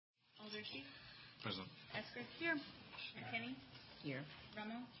Hershey. Present. Esker. Here. McKinney. Here.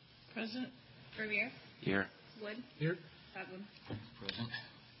 Rummel. Present. Verrier. Here. Wood. Here. Godwin. Present.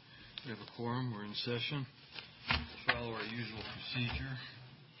 We have a quorum. We're in session. Follow our usual procedure,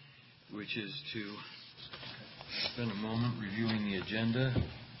 which is to spend a moment reviewing the agenda,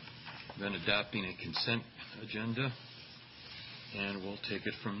 then adopting a consent agenda, and we'll take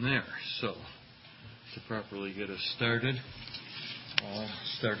it from there. So, to properly get us started, I'll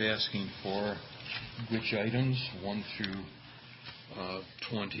start asking for which items, 1 through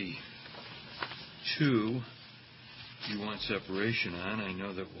 22, you want separation on. I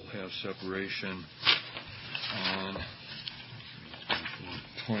know that we'll have separation on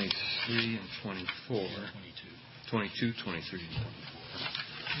 23 and 24. 22, 23, and 24.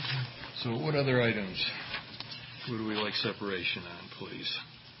 So what other items would we like separation on, please?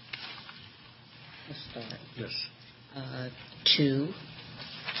 Let's start. Yes. 2,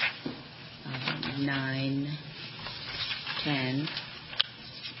 9, 10,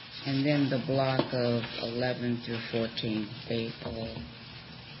 and then the block of 11 through 14. They all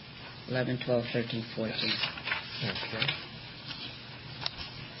 11, 12, 13, 14. Okay.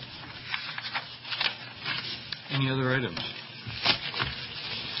 Any other items?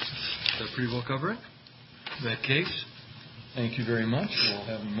 Does that pretty well cover it? In that case, thank you very much. We'll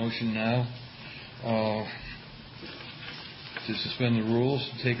have a motion now to suspend the rules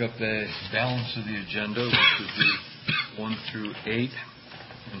and take up the balance of the agenda, which would be 1 through 8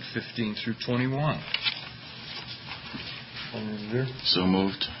 and 15 through 21. So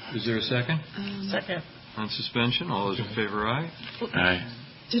moved. Is there a second? Second. On suspension, all those in favor, aye? Aye.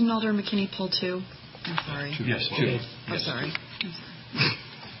 Didn't Alder McKinney pull 2? I'm sorry. Yes, 2. I'm sorry.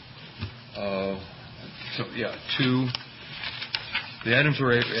 2. The items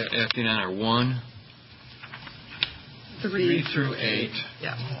we're acting on are 1, 3 through 8,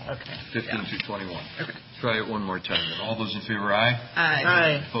 Yeah. Okay. 15 through 21. Okay. Try it one more time. Then. All those in favor, aye?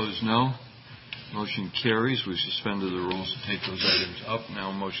 Aye. Opposed, no. Motion carries. We've suspended the rules to take those items up.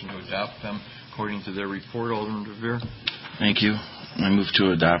 Now a motion to adopt them according to their report. Alderman Revere. Thank you. I move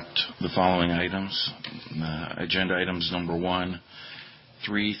to adopt the following items. Agenda items number 1,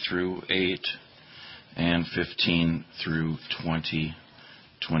 3 through 8, and 15 through 20.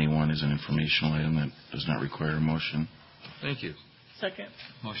 21 is an informational item that does not require a motion. Thank you. Second.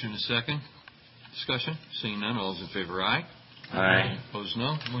 Motion is second. Discussion? Seeing none, all those in favor, aye? Aye. Opposed,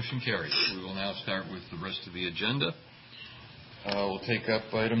 no. Motion carries. We will now start with the rest of the agenda. We'll take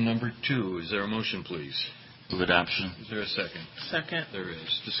up item number 2. Is there a motion, please? Move adoption. Is there a second? Second. There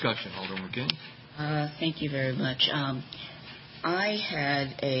is. Discussion. Alderman McKinney. Thank you very much. I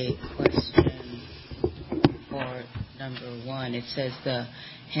had a question for number 1. It says the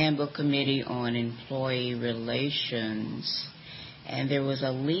Handbook Committee on Employee Relations, and there was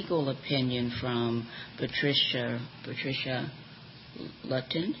a legal opinion from Patricia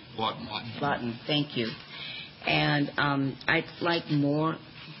Lutton. Lawton, thank you. And I'd like more.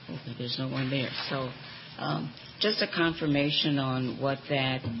 There's no one there. So just a confirmation on what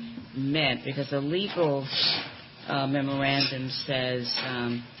that meant, because the legal memorandum says,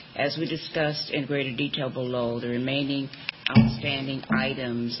 as we discussed in greater detail below, the remaining outstanding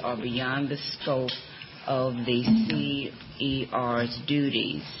items are beyond the scope of the CER's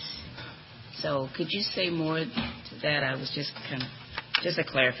duties. So could you say more to that? I was just just a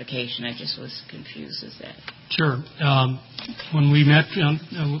clarification. I just was confused as that. Sure. When we met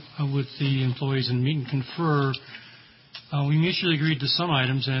with the employees and meet and confer, we mutually agreed to some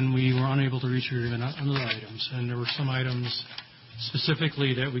items, and we were unable to reach agreement on other items. And there were some items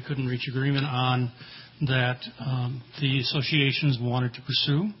specifically that we couldn't reach agreement on that the associations wanted to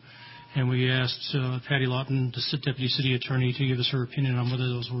pursue. And we asked Patty Lawton, the Deputy City Attorney, to give us her opinion on whether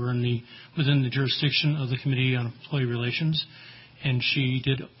those were within the jurisdiction of the Committee on Employee Relations. And she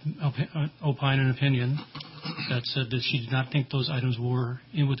did opine an opinion that said that she did not think those items were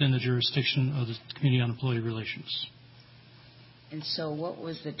within the jurisdiction of the Committee on Employee Relations. And so what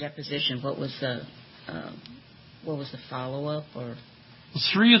was the deposition? What was the follow-up? Or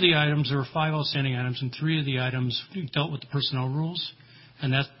 3 of the items, there were 5 outstanding items, and 3 of the items dealt with the personnel rules,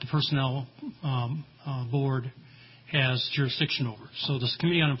 and that the personnel board has jurisdiction over. So the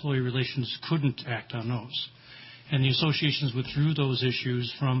Committee on Employee Relations couldn't act on those. And the associations withdrew those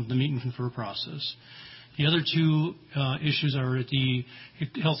issues from the meet and confer process. The other 2 issues are at the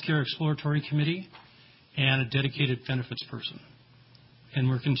Healthcare Exploratory Committee and a dedicated benefits person. And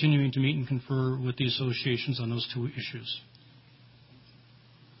we're continuing to meet and confer with the associations on those 2 issues.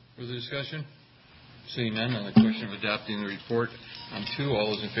 Further discussion? Seeing none on the question of adopting the report on 2,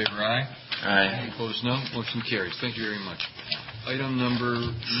 all those in favor, aye. Aye. Opposed, no. Motion carries. Thank you very much. Item number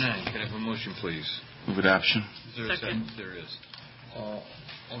 9. Can I have a motion, please? Move adoption. Is there a second? There is.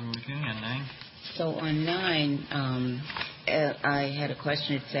 Alderman McKinney on 9. So on 9, I had a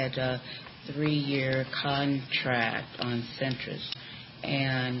question. It said 3-year contract on Centris,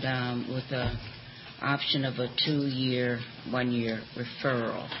 and with the option of a 2-year, 1-year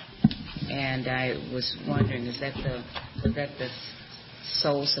referral. And I was wondering, was that the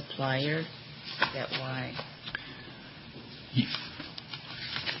sole supplier? Is that why?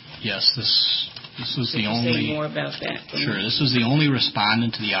 Yes, this was Could the you only. say more about that? Sure, this was the only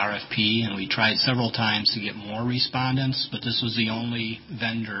respondent to the RFP, and we tried several times to get more respondents, but this was the only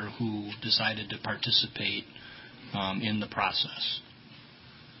vendor who decided to participate in the process.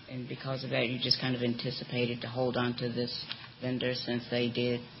 And because of that, you just kind of anticipated to hold on to this vendor since they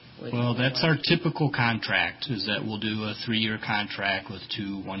did? Well, that's our typical contract, is that we'll do a 3-year contract with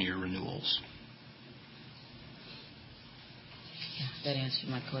 2 1-year renewals. That answered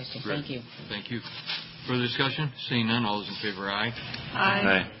my question. Great. Thank you. Thank you. Further discussion? Seeing none, all those in favor, aye.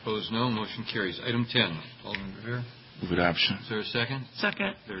 Aye. Opposed, no. Motion carries. Item 10. Alderman Rivera. Move adoption. Is there a second?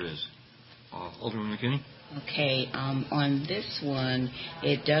 Second. There is. Alderman McKinney. Okay, on this one,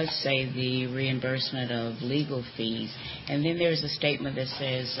 it does say the reimbursement of legal fees, and then there's a statement that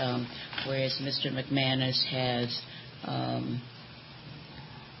says, whereas Mr. McManus has,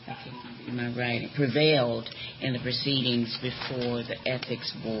 prevailed in the proceedings before the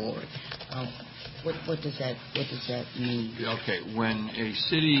ethics board. What does that mean? Okay, when a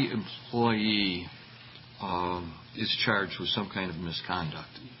city employee is charged with some kind of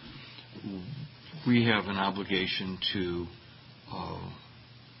misconduct, we have an obligation to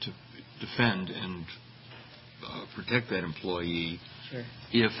defend and protect that employee. Sure.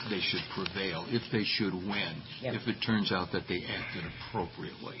 If they should prevail, if they should win, Yep. if it turns out that they acted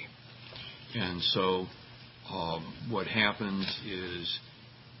appropriately. And so what happens is,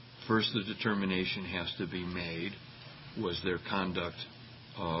 first the determination has to be made, was their conduct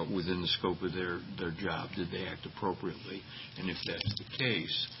within the scope of their job? Did they act appropriately? And if that's the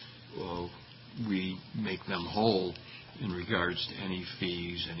case, we make them whole in regards to any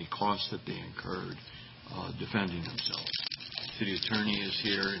fees, any costs that they incurred defending themselves. City attorney is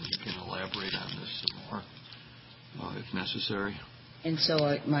here, and he can elaborate on this some more if necessary. And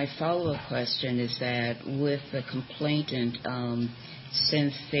so my follow-up question is that with the complainant,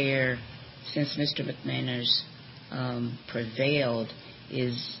 since Mr. McManus prevailed,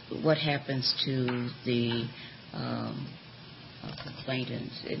 is what happens to the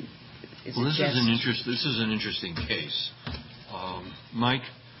complainants? This is an interesting case, Mike.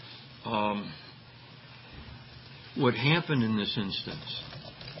 What happened in this instance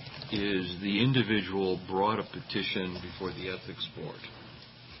is the individual brought a petition before the ethics board,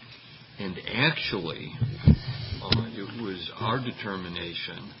 and actually it was our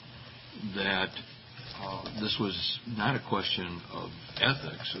determination that this was not a question of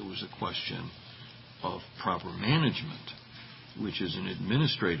ethics, it was a question of proper management, which is an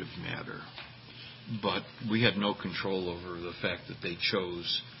administrative matter, but we had no control over the fact that they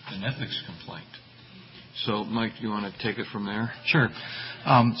chose an ethics complaint. So, Mike, you want to take it from there? Sure.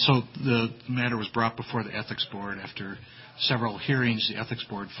 So the matter was brought before the ethics board. After several hearings, the ethics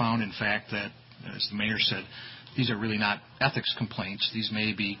board found, in fact, that, as the mayor said, these are really not ethics complaints. These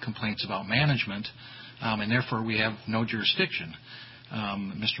may be complaints about management, and therefore we have no jurisdiction.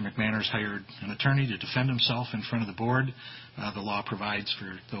 Mr. McManus hired an attorney to defend himself in front of the board. The law provides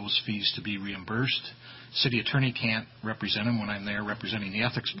for those fees to be reimbursed. City attorney can't represent him when I'm there representing the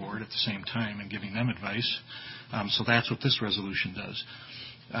ethics board at the same time and giving them advice. So that's what this resolution does.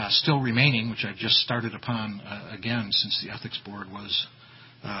 Still remaining, which I've just started upon again since the ethics board was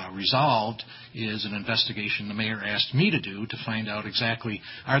resolved, is an investigation the mayor asked me to do to find out exactly,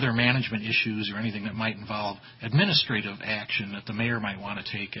 are there management issues or anything that might involve administrative action that the mayor might want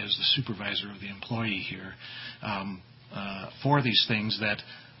to take as the supervisor of the employee here for these things that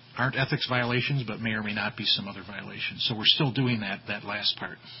aren't ethics violations but may or may not be some other violations. So we're still doing that last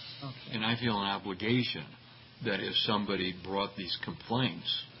part. Okay. And I feel an obligation that if somebody brought these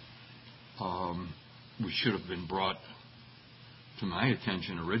complaints, which should have been brought to my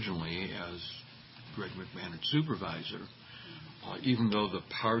attention originally as Greg McManus supervisor, even though the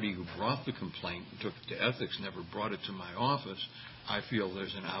party who brought the complaint and took it to ethics never brought it to my office, I feel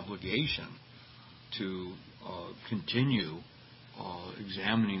there's an obligation to continue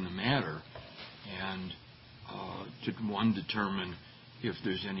examining the matter and to, one, determine if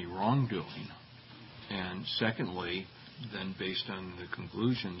there's any wrongdoing, and secondly, then based on the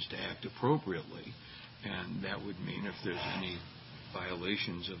conclusions to act appropriately. And that would mean if there's any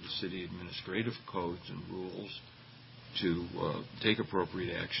violations of the city administrative codes and rules, to take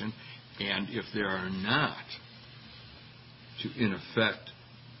appropriate action. And if there are not, to, in effect,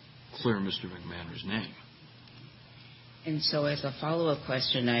 clear Mr. McMander's name. And so as a follow-up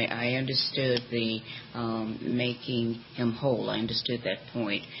question, I understood the making him whole. I understood that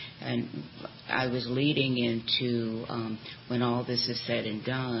point. And I was leading into when all this is said and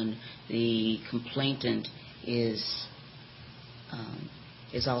done, the complainant is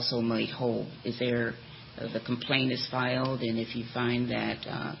also made whole. Is there, the complaint is filed, and if you find that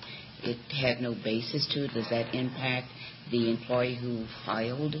it had no basis to it, does that impact the employee who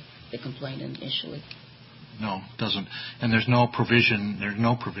filed the complaint initially? No, it doesn't. And there's no provision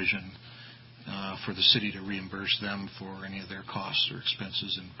for the city to reimburse them for any of their costs or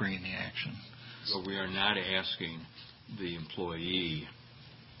expenses in bringing the action. So we are not asking the employee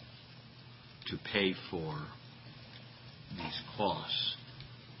to pay for these costs.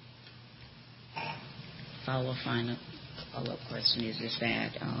 Follow-up question is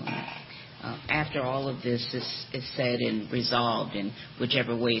that after all of this is said and resolved, in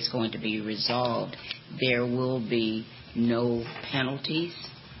whichever way it's going to be resolved, there will be no penalties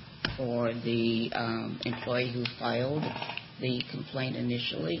for the employee who filed the complaint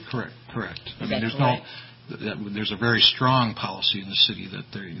initially? Correct. Is that correct? There's a very strong policy in the city that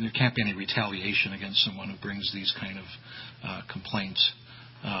there can't be any retaliation against someone who brings these kind of complaints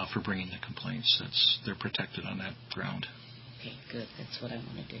for bringing the complaints. They're protected on that ground. Okay, good. That's what I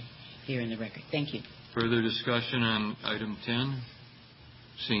wanted to hear in the record. Thank you. Further discussion on item 10?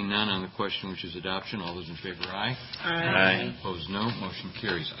 Seeing none on the question, which is adoption, all those in favor, aye. Aye. Opposed, no. Motion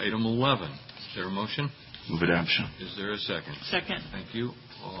carries. Item 11. Is there a motion? Move adoption. Is there a second? Second. Thank you.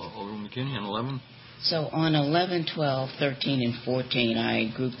 Alderman McKinney on 11. So on 11, 12, 13, and 14, I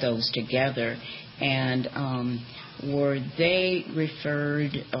grouped those together. And were they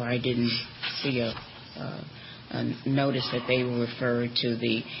referred, or I didn't see a notice that they were referred to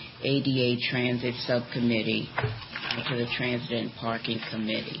the ADA Transit Subcommittee, to the Transit and Parking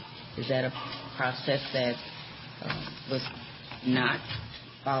Committee? Is that a process that was not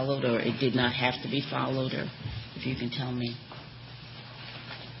followed, or it did not have to be followed, or if you can tell me?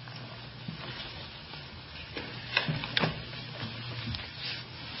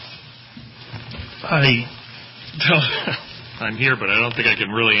 I'm here, but I don't think I can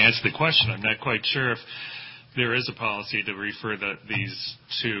really answer the question. I'm not quite sure if there is a policy to refer these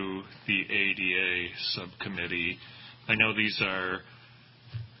to the ADA subcommittee. I know these are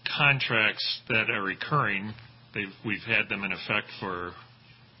contracts that are recurring. We've had them in effect for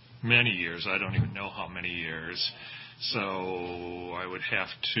many years. I don't even know how many years. So I would have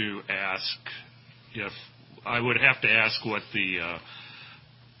to ask I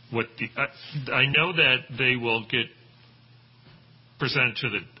know that they will get presented to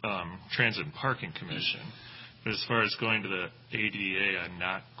the Transit and Parking Commission. But as far as going to the ADA,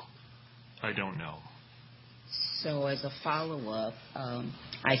 I don't know. So as a follow-up,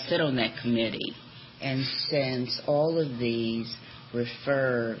 I sit on that committee, and since all of these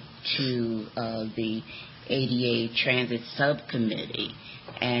refer to the ADA Transit Subcommittee,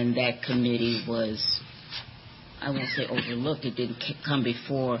 and that committee was, I won't say overlooked, it didn't come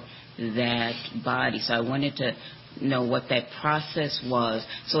before that body. So I wanted to know what that process was,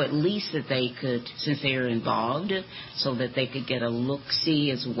 so at least that they could, since they are involved, so that they could get a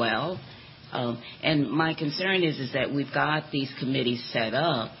look-see as well. And my concern is that we've got these committees set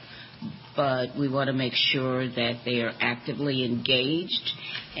up, but we want to make sure that they are actively engaged.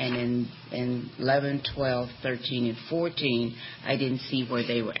 And in 11, 12, 13, and 14, I didn't see where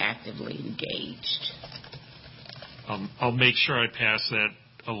they were actively engaged. I'll make sure I pass that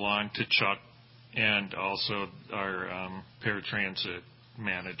along to Chuck and also our paratransit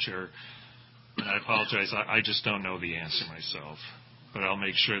manager. And I apologize, I just don't know the answer myself. But I'll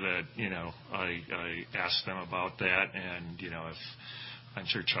make sure that, I ask them about that, and, if I'm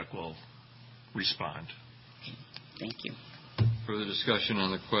sure Chuck will respond. Thank you. Further discussion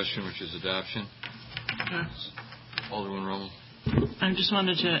on the question, which is adoption? Yes. Alderman Rommel. I just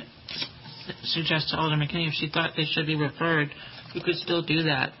wanted to suggest to Alderman McKinney, if she thought they should be referred, you could still do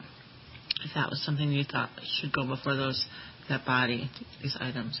that if that was something you thought should go before that body, these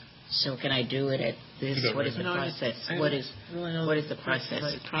items. So can I do it at this? What is the process? What is the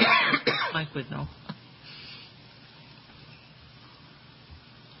process? Mike would know.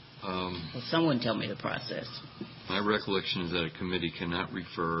 Well, someone tell me the process. My recollection is that a committee cannot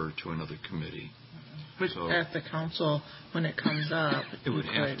refer to another committee. But at the council, when it comes up, it would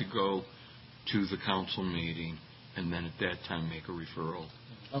have to go to the council meeting and then at that time make a referral.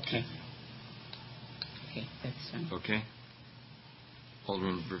 Okay. Okay, that's fine. Okay?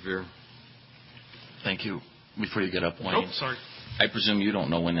 Alderman Revere? Thank you. Before you get up, Wayne. Oh, sorry. I presume you don't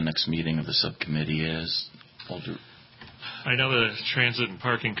know when the next meeting of the subcommittee is, Alder? I know the Transit and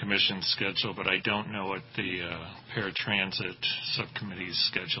Parking Commission's schedule, but I don't know what the Paratransit Subcommittee's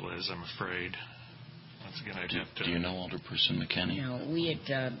schedule is, I'm afraid. Once again, I'd have to... Do you know Alderperson McKinney? No, we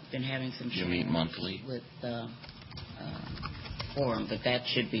had been having some You meet monthly? with the forum, but that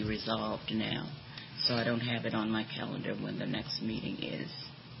should be resolved now. So I don't have it on my calendar when the next meeting is.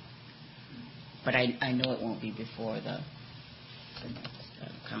 But I know it won't be before the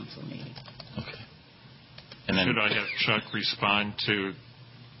next council meeting. Okay. And then, Should I have Chuck respond to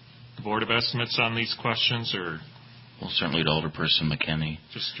the Board of Estimates on these questions, or well, certainly to Alderperson McKinney,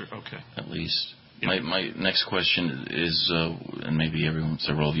 just, okay? at least. Yeah. My next question is, and maybe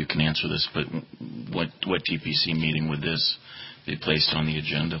several of you can answer this, but what TPC meeting would this be placed on the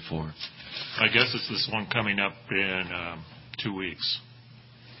agenda for? I guess it's this one coming up in 2 weeks.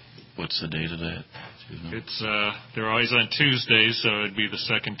 What's the date of that? Do you know? It's they're always on Tuesdays, so it'd be the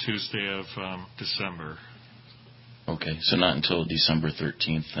second Tuesday of December. Okay, so not until December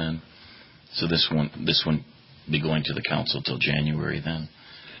 13th then. So this one be going to the council till January then.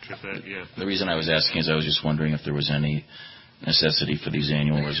 Yeah. The reason I was asking is I was just wondering if there was any necessity for these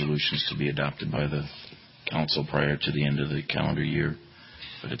annual resolutions to be adopted by the council prior to the end of the calendar year.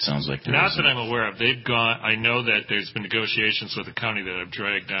 But it sounds like there Not isn't. that I'm aware of. They've gone. I know that there's been negotiations with the county that have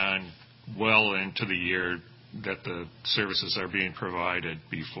dragged on well into the year that the services are being provided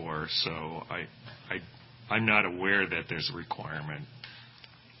before. So I'm not aware that there's a requirement.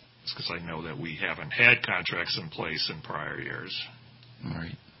 It's because I know that we haven't had contracts in place in prior years. All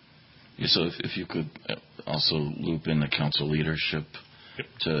right. Yeah, so if you could also loop in the council leadership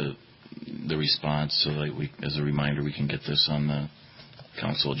to the response so that we, as a reminder, we can get this on the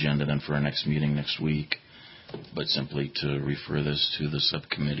council agenda then for our next meeting next week, but simply to refer this to the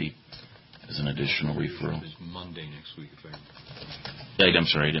subcommittee as an additional referral. It's Monday next week, if I'm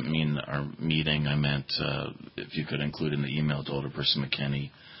sorry, I didn't mean our meeting. I meant if you could include in the email to Alderperson McKinney,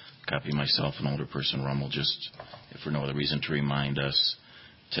 copy myself and Alderperson Rummel, just if for no other reason to remind us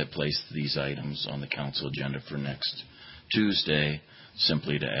to place these items on the council agenda for next Tuesday,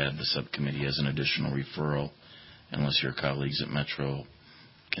 simply to add the subcommittee as an additional referral, unless your colleagues at Metro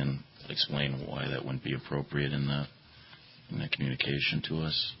can explain why that wouldn't be appropriate in the communication to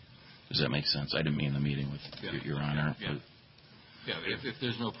us. Does that make sense? I didn't mean the meeting with Your Honor. Yeah. If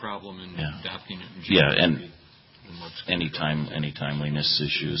there's no problem in adopting it in Yeah, January, and any timeliness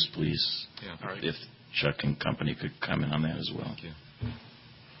issues, please. Yeah. All right. If Chuck and company could comment on that as well. Thank you.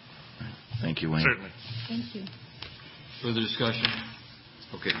 Thank you, Wayne. Certainly. Thank you. Further discussion?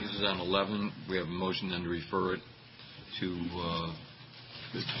 Okay, this is on 11. We have a motion then to refer it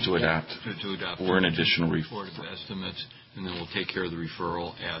To adopt. To adopt. Or an additional report of estimates, and then we'll take care of the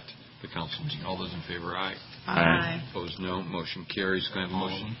referral at the council meeting. All those in favor, aye. Aye. Opposed, no. Motion carries. Can I have a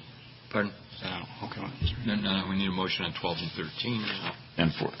motion? Pardon? Okay. No, we need a motion on 12 and 13 now.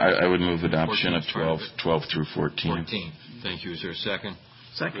 And I would move adoption of 14 is 12 through 14. 14. Thank you. Is there a second?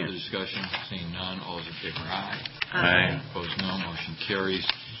 Second. Further discussion? Seeing none. All those in favor, aye. Aye. Opposed, no. Motion carries.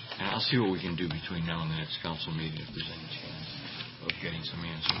 And I'll see what we can do between now and the next council meeting if there's any chance of getting some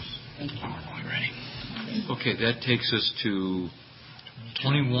answers. Thank you. Okay, that takes us to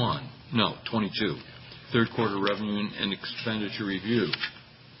 22. Third quarter revenue and expenditure review.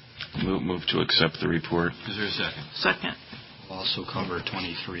 Move to accept the report. Is there a second? Second. We'll also cover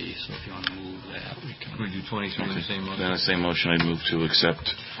 23, so if you want to move that, we can. Can we do 23 in the same motion? Then the same motion, I'd move to accept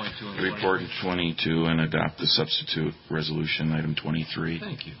 22 and the report in 22 and adopt the substitute resolution item 23.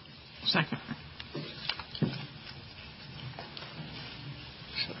 Thank you. Second.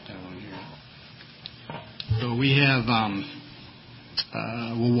 So we have,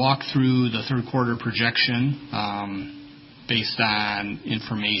 we'll walk through the third quarter projection based on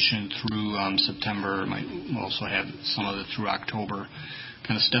information through September. We'll also have some of it through October.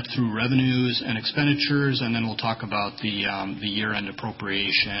 Kind of step through revenues and expenditures, and then we'll talk about the year-end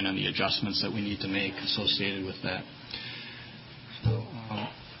appropriation and the adjustments that we need to make associated with that.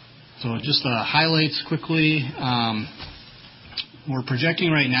 So just the highlights quickly. We're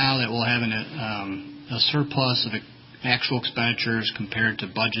projecting right now that we'll have a surplus of actual expenditures compared to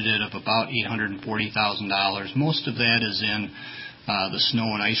budgeted of about $840,000. Most of that is in the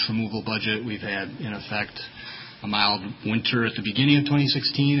snow and ice removal budget. We've had, in effect, a mild winter at the beginning of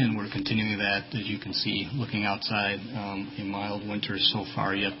 2016, and we're continuing that, as you can see, looking outside, a mild winter so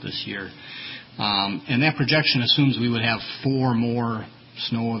far yet this year. And that projection assumes we would have 4 more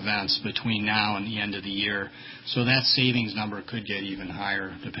snow events between now and the end of the year. So that savings number could get even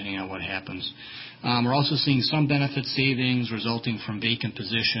higher depending on what happens. We're also seeing some benefit savings resulting from vacant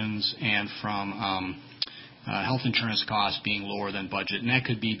positions and from health insurance costs being lower than budget. And that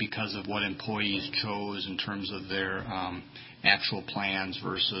could be because of what employees chose in terms of their actual plans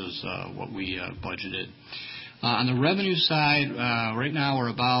versus what we budgeted. On the revenue side, right now we're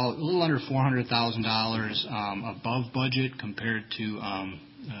about a little under $400,000 above budget compared to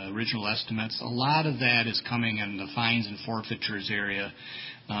original estimates. A lot of that is coming in the fines and forfeitures area,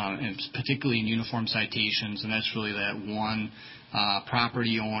 and particularly in uniform citations, and that's really that one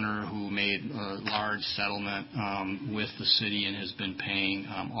property owner who made a large settlement with the city and has been paying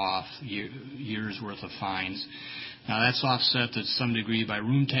off years' worth of fines. Now, that's offset to some degree by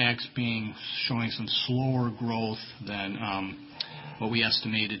room tax showing some slower growth than what we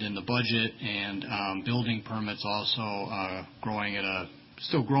estimated in the budget, and building permits also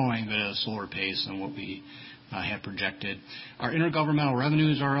still growing, but at a slower pace than what we had projected. Our intergovernmental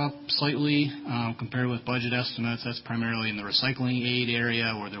revenues are up slightly compared with budget estimates. That's primarily in the recycling aid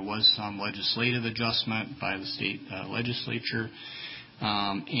area where there was some legislative adjustment by the state legislature.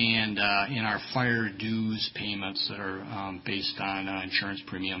 And in our fire dues payments that are based on insurance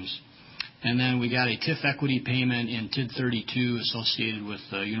premiums. And then we got a TIF equity payment in TID 32 associated with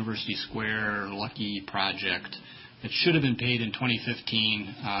the University Square Lucky project. It should have been paid in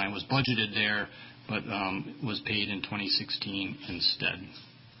 2015. It was budgeted there, but was paid in 2016 instead.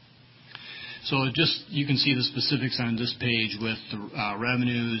 So you can see the specifics on this page with the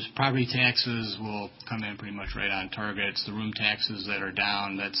revenues. Property taxes will come in pretty much right on target. It's the room taxes that are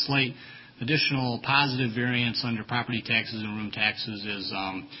down. That slight additional positive variance under property taxes and room taxes is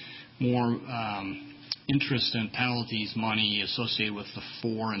more interest and penalties money associated with the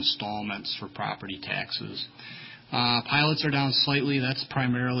 4 installments for property taxes. Pilots are down slightly. That's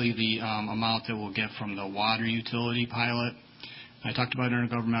primarily the amount that we'll get from the water utility pilot. I talked about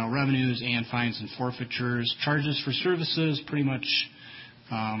intergovernmental revenues and fines and forfeitures. Charges for services, pretty much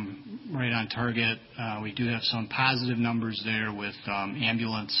right on target. We do have some positive numbers there with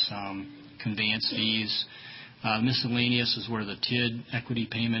ambulance conveyance fees. Miscellaneous is where the TID equity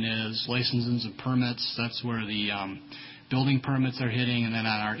payment is. Licenses and permits, that's where the building permits are hitting. And then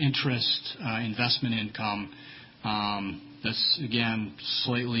on our interest investment income, that's, again,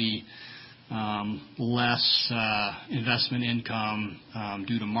 slightly less investment income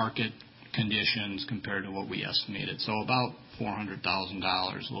due to market conditions compared to what we estimated. So about $400,000,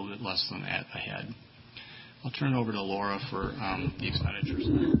 a little bit less than that ahead. I'll turn it over to Laura for the expenditures.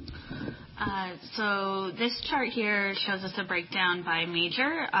 So this chart here shows us a breakdown by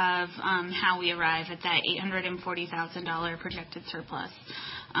major of how we arrive at that $840,000 projected surplus.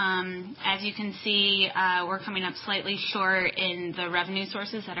 As you can see, we're coming up slightly short in the revenue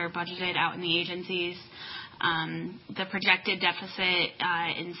sources that are budgeted out in the agencies. The projected deficit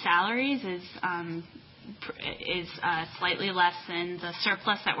in salaries is slightly less than the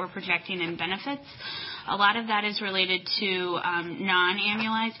surplus that we're projecting in benefits. A lot of that is related to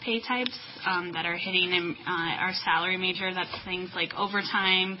non-annualized pay types that are hitting in our salary major. That's things like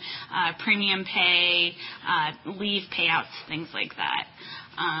overtime, premium pay, leave payouts, things like that.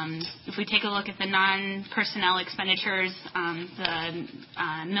 If we take a look at the non-personnel expenditures, the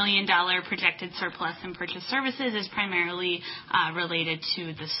 $1 million projected surplus in purchase services is primarily related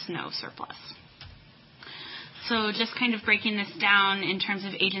to the snow surplus. So just kind of breaking this down in terms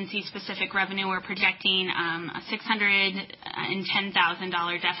of agency-specific revenue, we're projecting a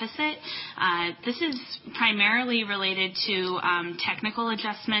 $610,000 deficit. This is primarily related to technical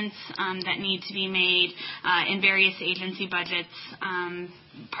adjustments that need to be made in various agency budgets,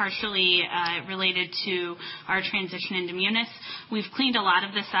 partially related to our transition into Munis. We've cleaned a lot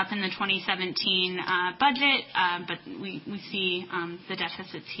of this up in the 2017 budget, but we see the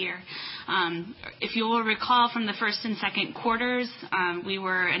deficits here. If you will recall from the first and second quarters, we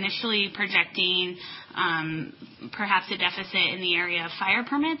were initially projecting perhaps a deficit in the area of fire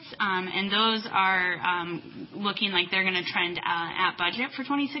permits, and those are looking like they're going to trend at budget for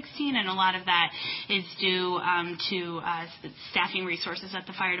 2016, and a lot of that is due to staffing resources that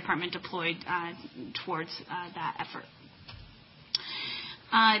the fire department deployed towards that effort.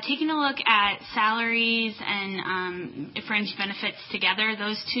 Taking a look at salaries and fringe benefits together,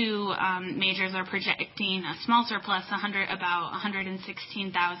 those two majors are projecting a small surplus, about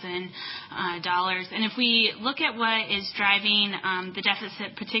 $116,000. And if we look at what is driving the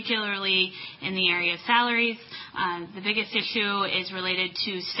deficit, particularly in the area of salaries, the biggest issue is related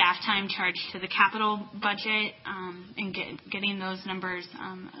to staff time charged to the capital budget and getting those numbers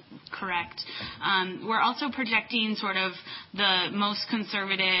correct. We're also projecting sort of the most conservative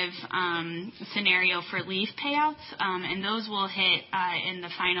scenario for leave payouts, and those will hit in the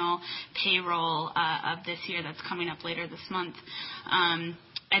final payroll of this year that's coming up later this month.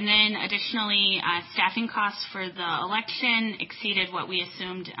 And then additionally, staffing costs for the election exceeded what we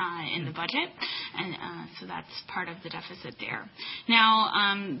assumed in the budget, and so that's part of the deficit there. Now,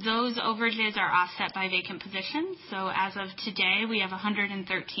 those overages are offset by vacant positions. So as of today, we have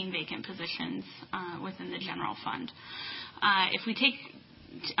 113 vacant positions within the general fund. If we take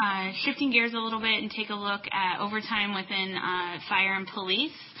shifting gears a little bit and take a look at overtime within fire and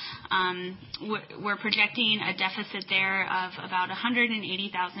police, we're projecting a deficit there of about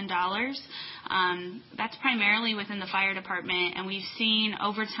 $180,000. That's primarily within the fire department, and we've seen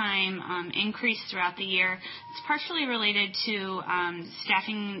overtime increase throughout the year. It's partially related to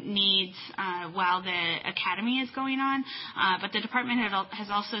staffing needs while the academy is going on, but the department has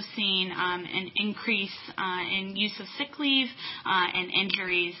also seen an increase in use of sick leave and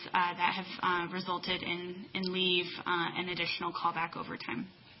injuries that have resulted in leave and additional callback overtime.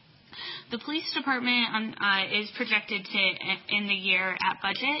 The police department is projected to end the year at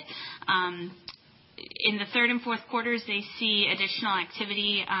budget. In the third and fourth quarters, they see additional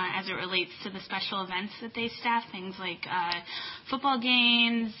activity as it relates to the special events that they staff, things like football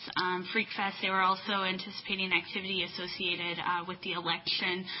games, Freak Fest. They were also anticipating activity associated with the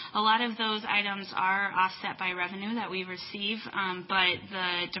election. A lot of those items are offset by revenue that we receive, but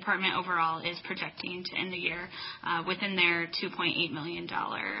the department overall is projecting to end the year within their $2.8 million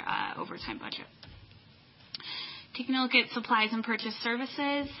overtime budget. Taking a look at supplies and purchase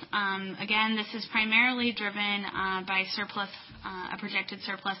services, again, this is primarily driven by surplus, a projected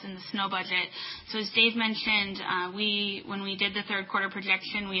surplus in the snow budget. So as Dave mentioned, when we did the third quarter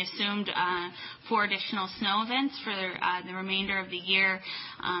projection, we assumed 4 additional snow events for the remainder of the year.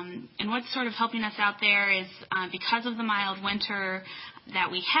 And what's sort of helping us out there is because of the mild winter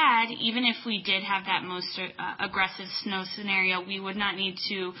that we had, even if we did have that most aggressive snow scenario, we would not need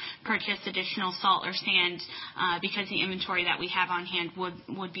to purchase additional salt or sand because the inventory that we have on hand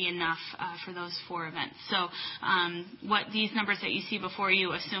would be enough for those 4 events. So what these numbers that you see before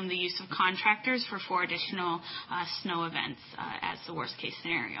you assume the use of contractors for 4 additional snow events as the worst case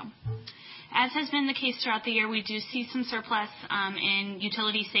scenario. As has been the case throughout the year, we do see some surplus in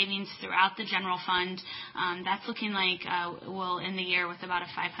utility savings throughout the general fund. That's looking like we'll end the year with about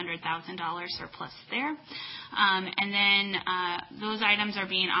a $500,000 surplus there. And then those items are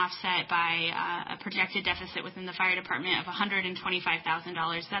being offset by a projected deficit within the fire department of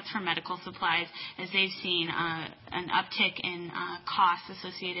 $125,000. That's for medical supplies, as they've seen an uptick in costs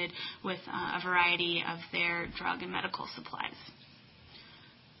associated with a variety of their drug and medical supplies.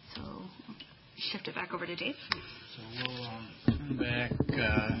 So shift it back over to Dave. So we'll turn back,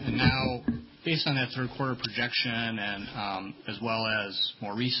 and now, based on that third quarter projection and as well as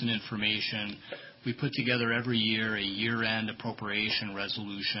more recent information, we put together every year a year-end appropriation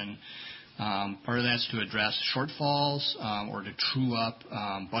resolution. Part of that's to address shortfalls or to true up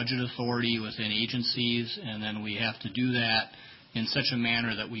budget authority within agencies, and then we have to do that in such a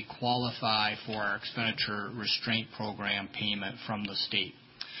manner that we qualify for our expenditure restraint program payment from the state.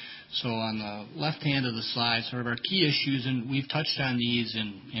 So on the left hand of the slide, sort of our key issues, and we've touched on these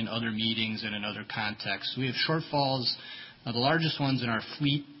in other meetings and in other contexts. We have shortfalls, the largest ones in our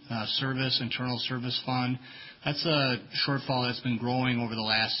fleet service, internal service fund. That's a shortfall that's been growing over the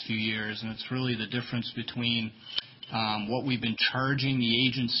last few years, and it's really the difference between what we've been charging the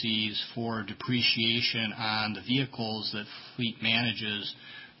agencies for depreciation on the vehicles that fleet manages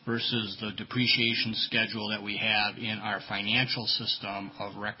versus the depreciation schedule that we have in our financial system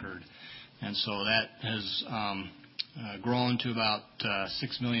of record. And so that has grown to about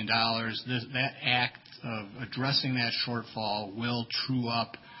 $6 million. That act of addressing that shortfall will true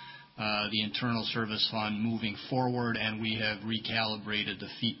up the internal service fund moving forward, and we have recalibrated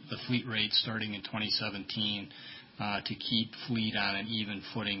the fleet rate starting in 2017 to keep fleet on an even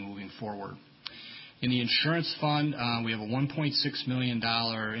footing moving forward. In the insurance fund, we have a $1.6 million,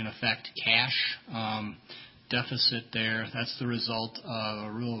 in effect, cash deficit there. That's the result of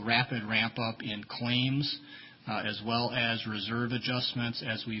a real rapid ramp-up in claims as well as reserve adjustments,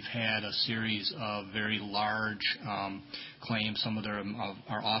 as we've had a series of very large claims. Some of them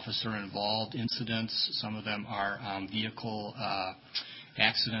are officer-involved incidents. Some of them are vehicle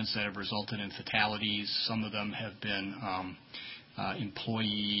accidents that have resulted in fatalities. Some of them have been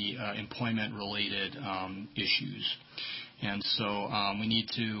employment-relaed issues. And so we need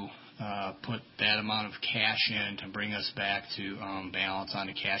to put that amount of cash in to bring us back to balance on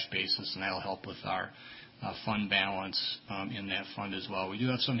a cash basis, and that will help with our fund balance in that fund as well. We do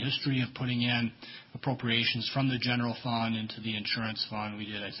have some history of putting in appropriations from the general fund into the insurance fund. We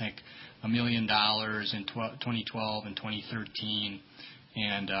did, I think, $1 million in 2012 and 2013,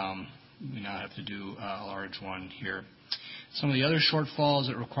 and we now have to do a large one here. Some of the other shortfalls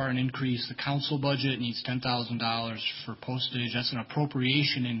that require an increase, the council budget needs $10,000 for postage. That's an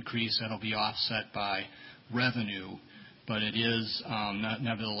appropriation increase that will be offset by revenue, but it is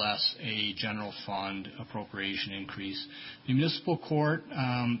nevertheless a general fund appropriation increase. The municipal court,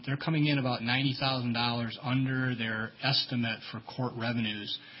 they're coming in about $90,000 under their estimate for court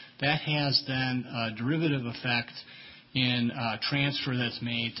revenues. That has then a derivative effect in a transfer that's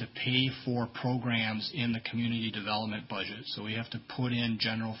made to pay for programs in the community development budget. So we have to put in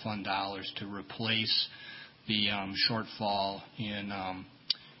general fund dollars to replace the shortfall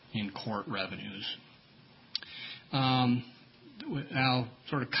in court revenues. Now,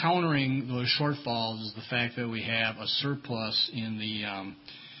 sort of countering those shortfalls is the fact that we have a surplus in the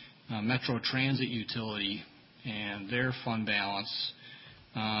Metro Transit Utility and their fund balance.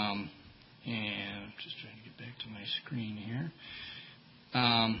 And I'm just trying to get back to my screen here.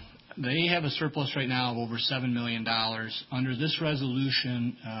 They have a surplus right now of over $7 million. Under this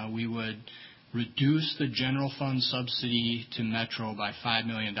resolution, we would reduce the general fund subsidy to Metro by $5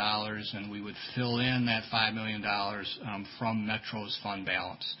 million, and we would fill in that $5 million from Metro's fund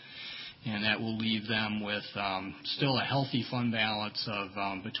balance. And that will leave them with still a healthy fund balance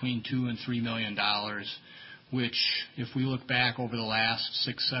of between $2 and $3 million, which, if we look back over the last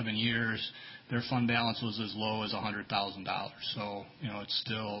 6-7 years, their fund balance was as low as $100,000. So, it's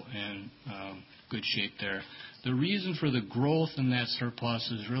still in good shape there. The reason for the growth in that surplus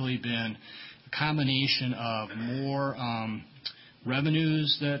has really been a combination of more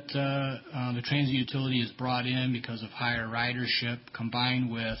revenues that the transit utility has brought in because of higher ridership,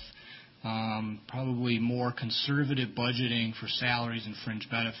 combined with probably more conservative budgeting for salaries and fringe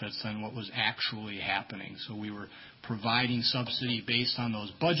benefits than what was actually happening. So we were providing subsidy based on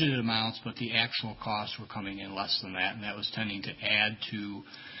those budgeted amounts, but the actual costs were coming in less than that, and that was tending to add to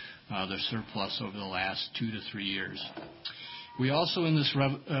the surplus over the last 2 to 3 years. We also, in this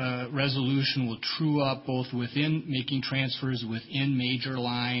resolution, will true up both within making transfers within major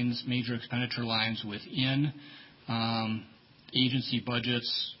expenditure lines within agency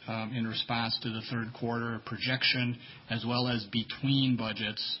budgets in response to the third quarter projection, as well as between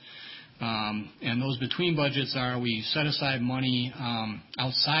budgets. And those between budgets are, we set aside money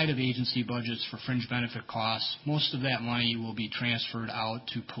outside of agency budgets for fringe benefit costs. Most of that money will be transferred out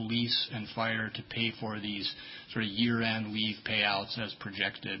to police and fire to pay for these sort of year-end leave payouts as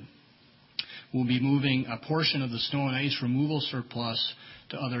projected. We'll be moving a portion of the snow and ice removal surplus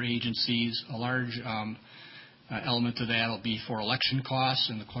to other agencies. A large element of that will be for election costs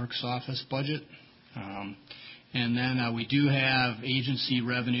in the clerk's office budget. And then we do have agency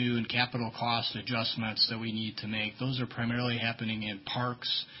revenue and capital cost adjustments that we need to make. Those are primarily happening in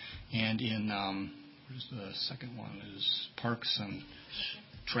parks and in, where's the second one, is parks and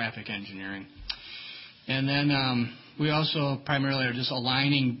traffic engineering. And then we also primarily are just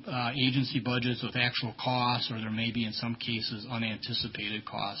aligning agency budgets with actual costs, or there may be, in some cases, unanticipated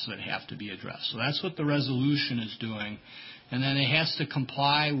costs that have to be addressed. So that's what the resolution is doing. And then it has to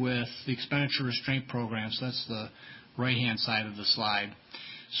comply with the expenditure restraint program. So that's the right-hand side of the slide.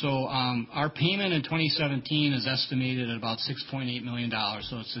 So our payment in 2017 is estimated at about $6.8 million.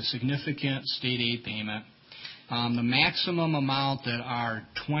 So it's a significant state aid payment. The maximum amount that our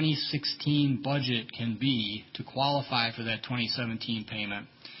 2016 budget can be to qualify for that 2017 payment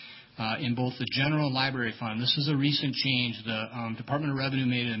in both the general and library fund. This is a recent change. The Department of Revenue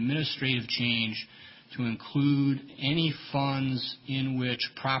made an administrative change to include any funds in which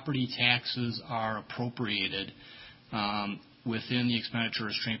property taxes are appropriated within the expenditure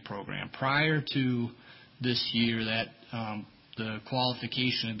restraint program. Prior to this year, that the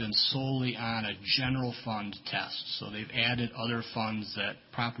qualification had been solely on a general fund test. So they've added other funds that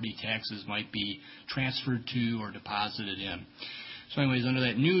property taxes might be transferred to or deposited in. So anyways, under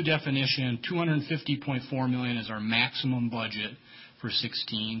that new definition, $250.4 million is our maximum budget for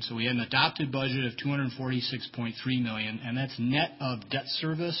 16. So we had an adopted budget of $246.3 million, and that's net of debt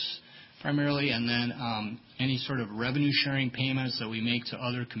service primarily, and then any sort of revenue-sharing payments that we make to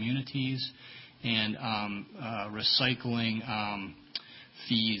other communities, and recycling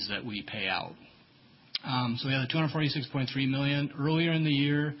fees that we pay out. So we have the $246.3 million. Earlier in the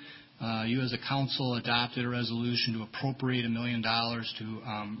year, you as a council adopted a resolution to appropriate $1 million to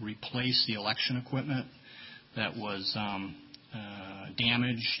replace the election equipment that was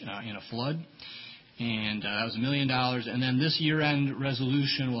damaged in a flood. And that was $1 million. And then this year-end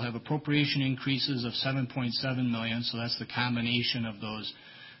resolution will have appropriation increases of $7.7 million. So that's the combination of those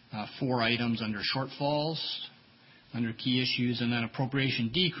 4 items under shortfalls, under key issues, and then appropriation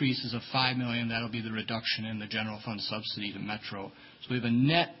decreases of $5 million. That'll be the reduction in the general fund subsidy to Metro. So we have a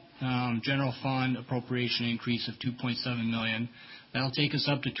net general fund appropriation increase of $2.7 million. That'll take us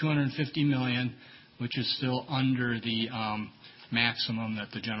up to $250 million, which is still under the maximum that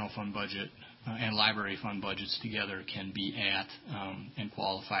the general fund budget and library fund budgets together can be at and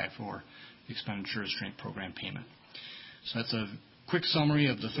qualify for expenditure restraint program payment. So that's a quick summary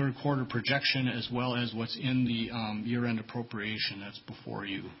of the third quarter projection as well as what's in the year-end appropriation that's before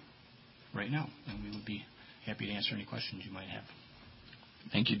you right now. And we would be happy to answer any questions you might have.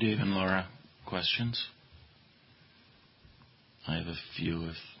 Thank you, Dave and Laura. Questions? I have a few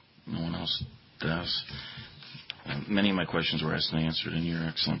if no one else does. Many of my questions were asked and answered in your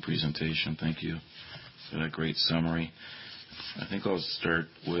excellent presentation. Thank you for that great summary. I think I'll start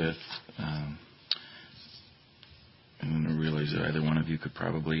with, and I realize that either one of you could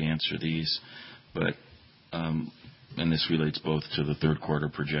probably answer these, but, and this relates both to the third quarter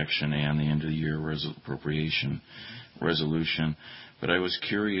projection and the end of the year appropriation resolution, but I was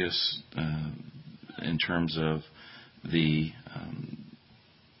curious in terms of the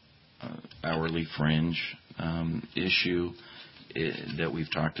hourly fringe issue that we've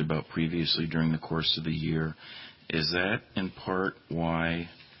talked about previously during the course of the year. Is that in part why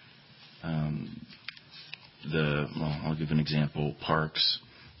I'll give an example, parks,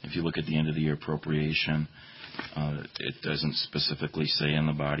 if you look at the end of the year appropriation, it doesn't specifically say in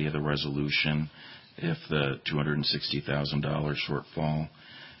the body of the resolution if the $260,000 shortfall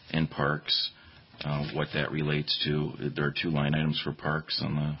in parks, what that relates to. There are 2 line items for parks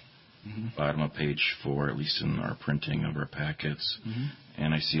on the bottom of page 4, at least in our printing of our packets.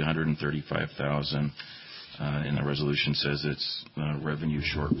 And I see $135,000 in the resolution says it's revenue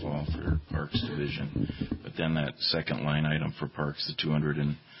shortfall for Parks Division. But then that second line item for Parks, the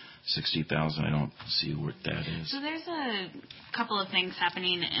 $260,000, I don't see what that is. So there's a couple of things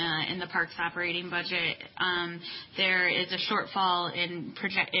happening in the Parks operating budget. There is a shortfall in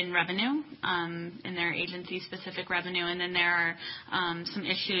revenue, in their agency-specific revenue, and then there are some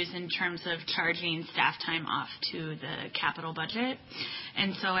issues in terms of charging staff time off to the capital budget.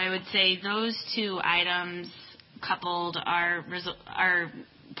 And so I would say those 2 items coupled are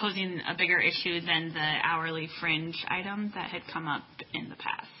posing a bigger issue than the hourly fringe item that had come up in the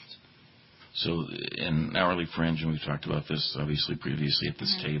past. So in hourly fringe, and we've talked about this obviously previously at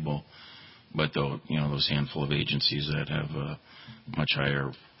this table, but those handful of agencies that have a much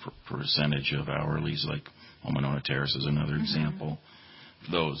higher percentage of hourlies, like Monona Terrace is another example,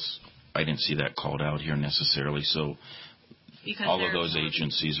 those, I didn't see that called out here necessarily. So because all of those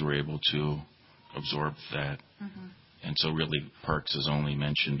agencies were able to absorb that. And so really Parks is only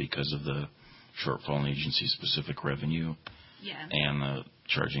mentioned because of the shortfall in agency-specific revenue and the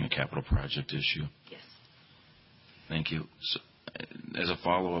charging a capital project issue. Yes. Thank you. So, as a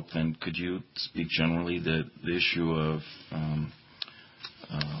follow-up then, could you speak generally the issue of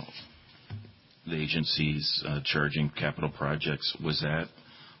the agencies charging capital projects, was that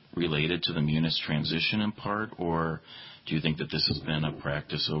related to the Munis transition in part, or do you think that this has been a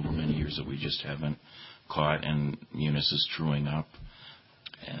practice over many years that we just haven't caught and Munis is truing up?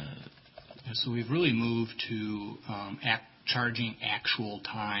 So we've really moved to charging actual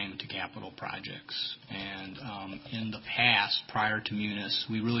time to capital projects. And in the past, prior to Munis,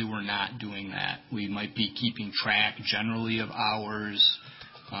 we really were not doing that. We might be keeping track generally of hours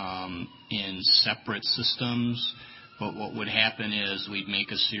in separate systems, but what would happen is we'd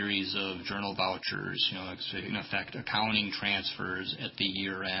make a series of journal vouchers, in effect accounting transfers at the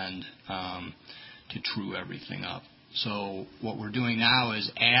year end to true everything up. So what we're doing now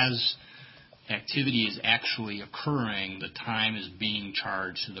is as activity is actually occurring, the time is being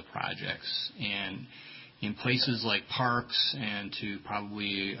charged to the projects. And in places like parks and to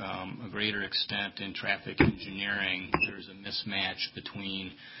probably a greater extent in traffic engineering, there's a mismatch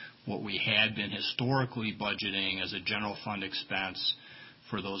between what we had been historically budgeting as a general fund expense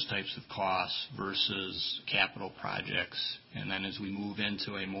for those types of costs versus capital projects. And then as we move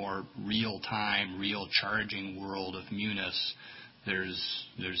into a more real-time, real charging world of Munis,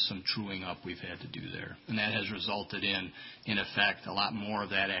 there's some truing up we've had to do there. And that has resulted in effect, a lot more of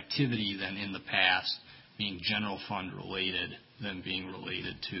that activity than in the past being general fund related than being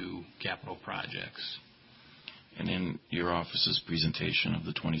related to capital projects. And in your office's presentation of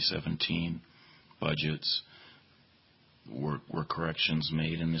the 2017 budgets, were corrections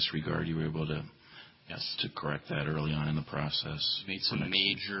made in this regard? You were able to to correct that early on in the process? Made some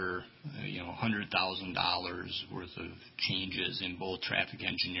major, $100,000 worth of changes in both traffic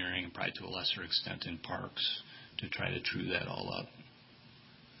engineering and probably to a lesser extent in parks to try to true that all up.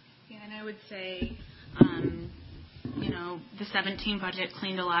 Yeah, and I would say, the 17 budget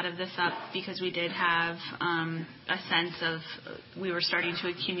cleaned a lot of this up because we did have a sense of we were starting to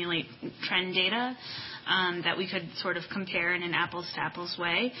accumulate trend data that we could sort of compare in an apples-to-apples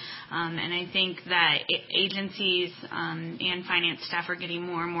way. And I think that agencies and finance staff are getting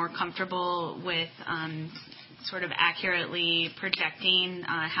more and more comfortable with sort of accurately projecting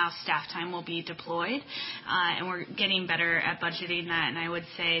how staff time will be deployed. And we're getting better at budgeting that. And I would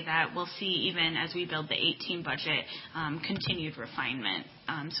say that we'll see, even as we build the 18 budget, continued refinement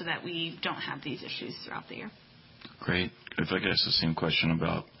so that we don't have these issues throughout the year. Great. If I could ask the same question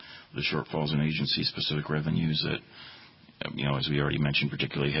about the shortfalls in agency-specific revenues that, as we already mentioned,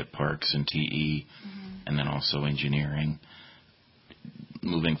 particularly hit parks and TE, and then also engineering.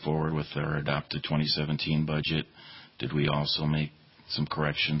 Moving forward with our adopted 2017 budget, did we also make some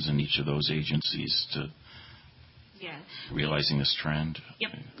corrections in each of those agencies to realizing this trend?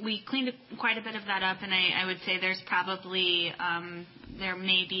 Yep. We cleaned quite a bit of that up, and I would say there's probably, there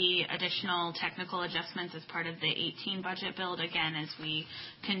may be additional technical adjustments as part of the 18 budget build, again, as we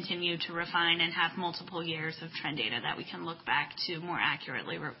continue to refine and have multiple years of trend data that we can look back to more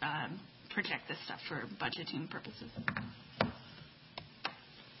accurately project this stuff for budgeting purposes.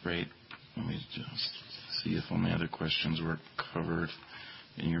 Great. Let me just see if all my other questions were covered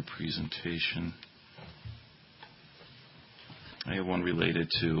in your presentation. I have one related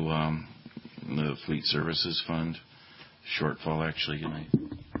to the Fleet Services Fund shortfall, actually. And I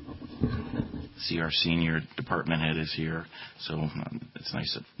see our senior department head is here, so it's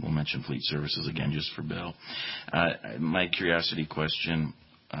nice that we'll mention Fleet Services again just for Bill. My curiosity question,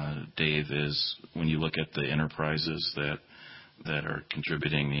 Dave, is when you look at the enterprises that are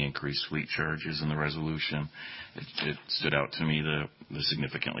contributing the increased fleet charges in the resolution, it stood out to me the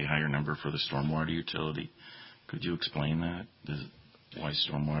significantly higher number for the stormwater utility. Could you explain that? Why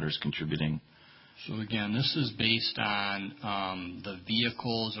stormwater is contributing? So again, this is based on the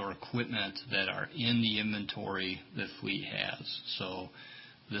vehicles or equipment that are in the inventory that fleet has. So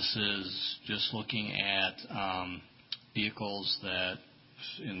this is just looking at vehicles that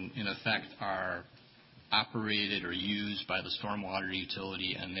in effect are operated or used by the stormwater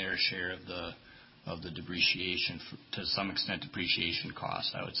utility and their share of the depreciation, to some extent depreciation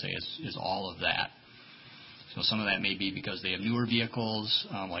cost, I would say, is all of that. So some of that may be because they have newer vehicles,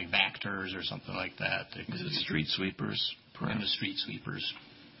 like Vactors or something like that. Is it street sweepers? Perhaps? And the street sweepers,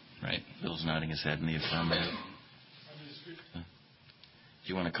 right. Bill's nodding his head in the affirmative. Do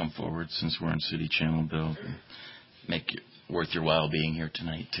you want to come forward since we're on City Channel, Bill? Make it worth your while being here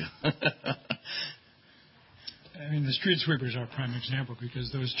tonight, too. The street sweepers are a prime example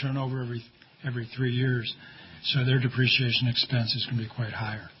because those turn over every 3 years, so their depreciation expense is going to be quite a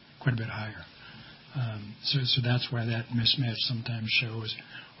bit higher. So that's why that mismatch sometimes shows,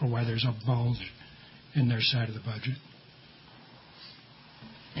 or why there's a bulge in their side of the budget.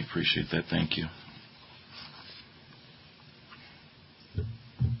 I appreciate that. Thank you.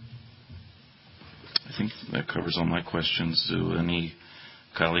 I think that covers all my questions. Do any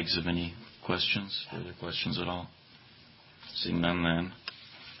colleagues have any questions? Further questions at all? Seeing none, then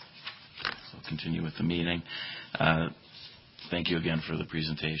I'll continue with the meeting. Thank you again for the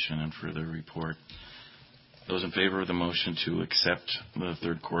presentation and for the report. Those in favor of the motion to accept the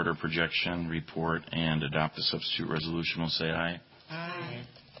third quarter projection report and adopt the substitute resolution will say aye. Aye.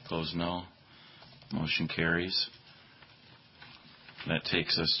 Opposed, no. Motion carries. That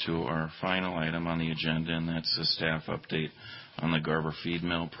takes us to our final item on the agenda, and that's the staff update on the Garber Feed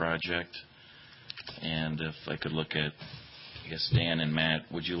Mill project. And if I could look at, Dan and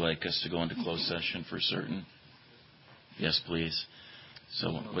Matt, would you like us to go into closed session for certain? Yes, please.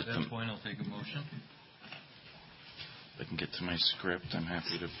 So at that point, I'll take a motion. If I can get to my script, I'm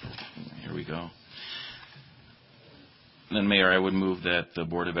happy to. Here we go. Then, Mayor, I would move that the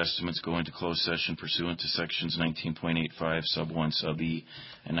Board of Estimates go into closed session pursuant to Sections 19.85 Sub 1 Sub E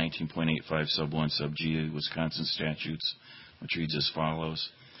and 19.85 Sub 1 Sub G Wisconsin statutes, which reads as follows.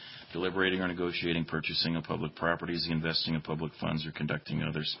 deliberating or negotiating purchasing of public properties, the investing of public funds, or conducting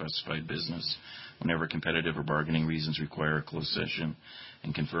other specified business whenever competitive or bargaining reasons require a closed session,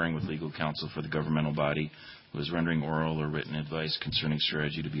 and conferring with legal counsel for the governmental body who is rendering oral or written advice concerning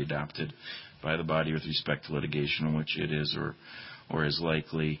strategy to be adopted by the body with respect to litigation in which it is or is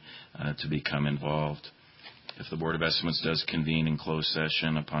likely to become involved. If the Board of Estimates does convene in closed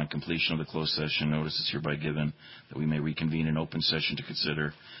session, upon completion of the closed session, notice is hereby given that we may reconvene in open session to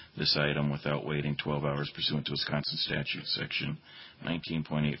consider this item without waiting 12 hours pursuant to Wisconsin Statute, Section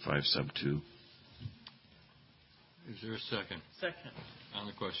 19.85, Sub 2. Is there a second? Second. On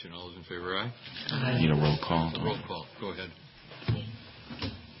the question, all those in favor, aye? I need a roll call. Roll call. Go ahead.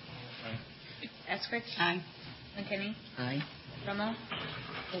 Eskridge? Aye. McKinney? Aye. Rummel?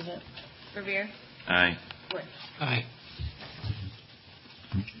 Is it Revere? Aye. Wood? Aye.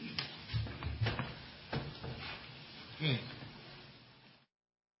 Okay.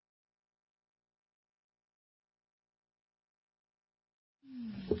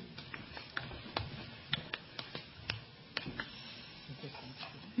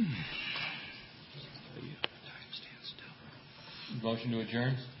 Motion to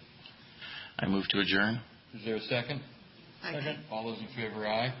adjourn? I move to adjourn. Is there a second? Second. All those in favor,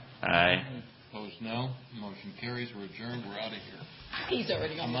 aye. Aye. Opposed, no. Motion carries. We're adjourned. We're out of here. He's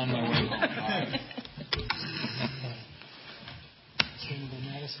already I'm on my way home. Bye.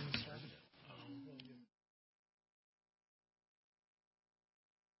 Madison's.